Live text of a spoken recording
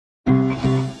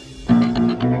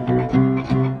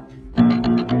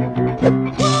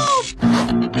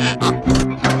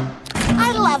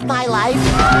I love my life.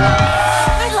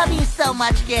 I love you so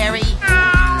much, Gary.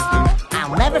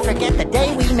 I'll never forget the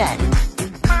day we met.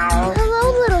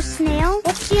 Hello, little snail.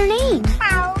 What's your name?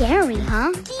 Gary,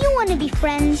 huh? Do you want to be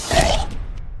friends?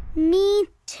 Me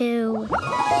too.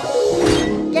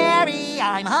 Gary,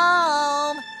 I'm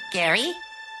home. Gary?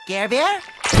 Gare Bear?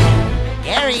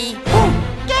 Gary? Oh,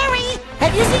 Gary!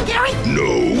 Have you seen Gary?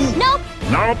 No. Nope.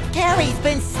 Nope. Gary's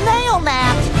been snail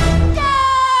napped.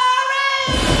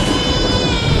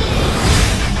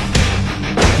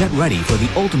 Get ready for the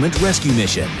ultimate rescue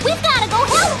mission. We've got to go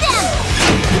help them!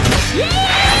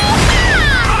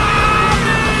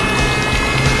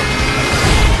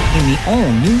 In the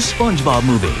all-new SpongeBob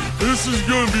movie. This is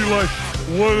gonna be like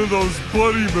one of those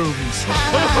buddy movies.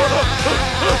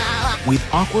 With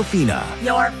Aquafina.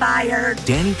 You're fired.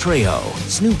 Danny Trejo.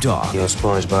 Snoop Dogg. Yo,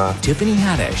 SpongeBob. Tiffany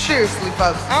Haddish. Seriously,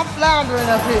 folks, I'm floundering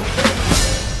up here.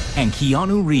 And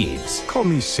Keanu Reeves. Call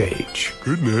me Sage.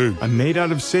 Good name. I'm made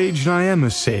out of sage and I am a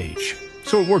sage.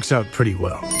 So it works out pretty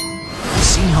well.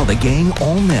 See how the gang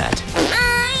all met.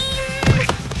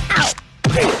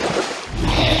 Ready!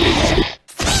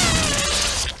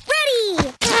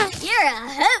 You're a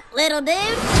hoot, little dude.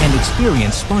 And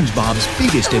experience SpongeBob's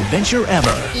biggest adventure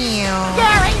ever.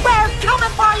 Gary, we're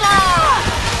coming for you!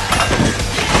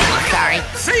 Sorry.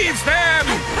 Seize them!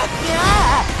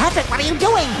 Yeah. Patrick, what are you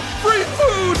doing? Free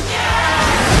food!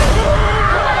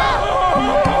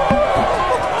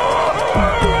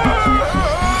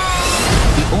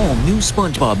 The all-new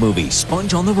SpongeBob movie,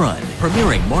 Sponge on the Run,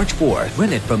 premiering March 4th.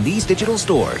 Rent it from these digital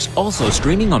stores. Also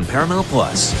streaming on Paramount+.